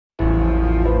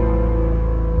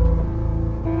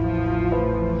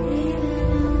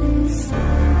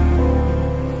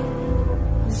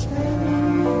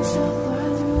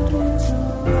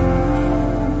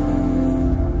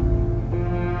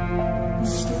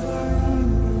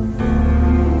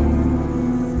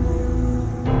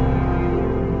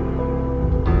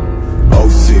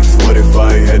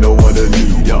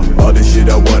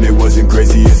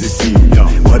crazy as it seems.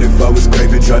 What if I was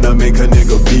craving, tryna make a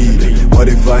nigga bleed? What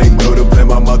if I ain't grow to plant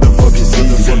my motherfucking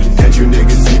seeds? Can't you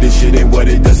niggas see this shit ain't what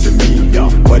it does to me?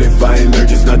 What if I ain't learned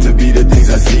just not to be the things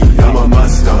I see? I'm a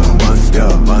monster, monster,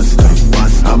 monster,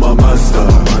 monster. I'm a monster,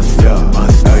 monster,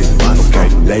 monster, monster. Okay,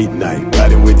 late night,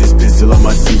 riding with this pistol on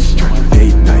my seat.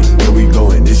 Date night, where we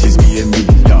going? It's just me and me.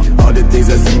 All the things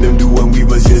I seen them do when we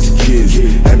was just kids.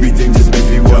 Everything just makes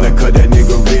me wanna cut that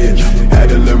nigga ribs. Had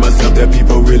to learn myself that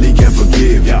people really can't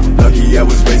forgive. Lucky I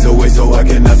was raised away so I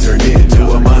cannot turn into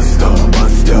a monster,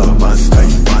 monster, monster,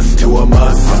 monster. To a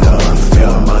monster,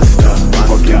 monster, monster.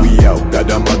 Fucking we out, got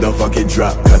that motherfucking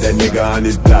drop. Got that nigga on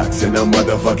his blocks and the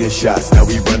motherfucking shots. Now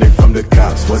we running from the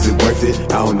cops. Was it worth it?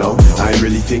 I don't know. I ain't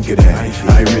really think of that.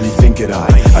 I ain't really think it.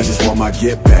 I just want my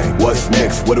get back. What's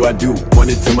next? What do I do? Want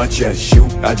it to my chest,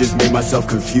 shoot. I just made myself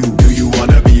confused. Do you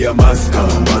wanna be a monster?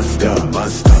 Monster,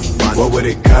 monster, monster. What would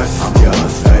it cost?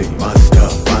 Hey, monster,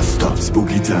 monster.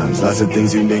 Spooky times, lots of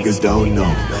things you niggas don't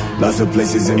know. Lots of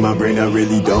places in my brain I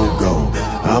really don't go.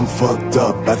 I'm fucked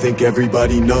up, I think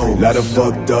everybody know. Lot of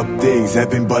fucked up things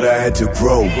happen, but I had to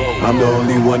grow. I'm the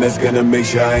only one that's gonna make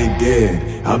sure I ain't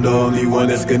dead. I'm the only one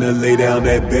that's gonna lay down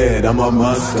that bed. I'm a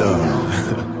monster.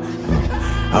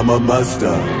 I'm a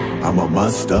monster. I'm a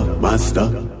monster,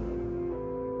 monster.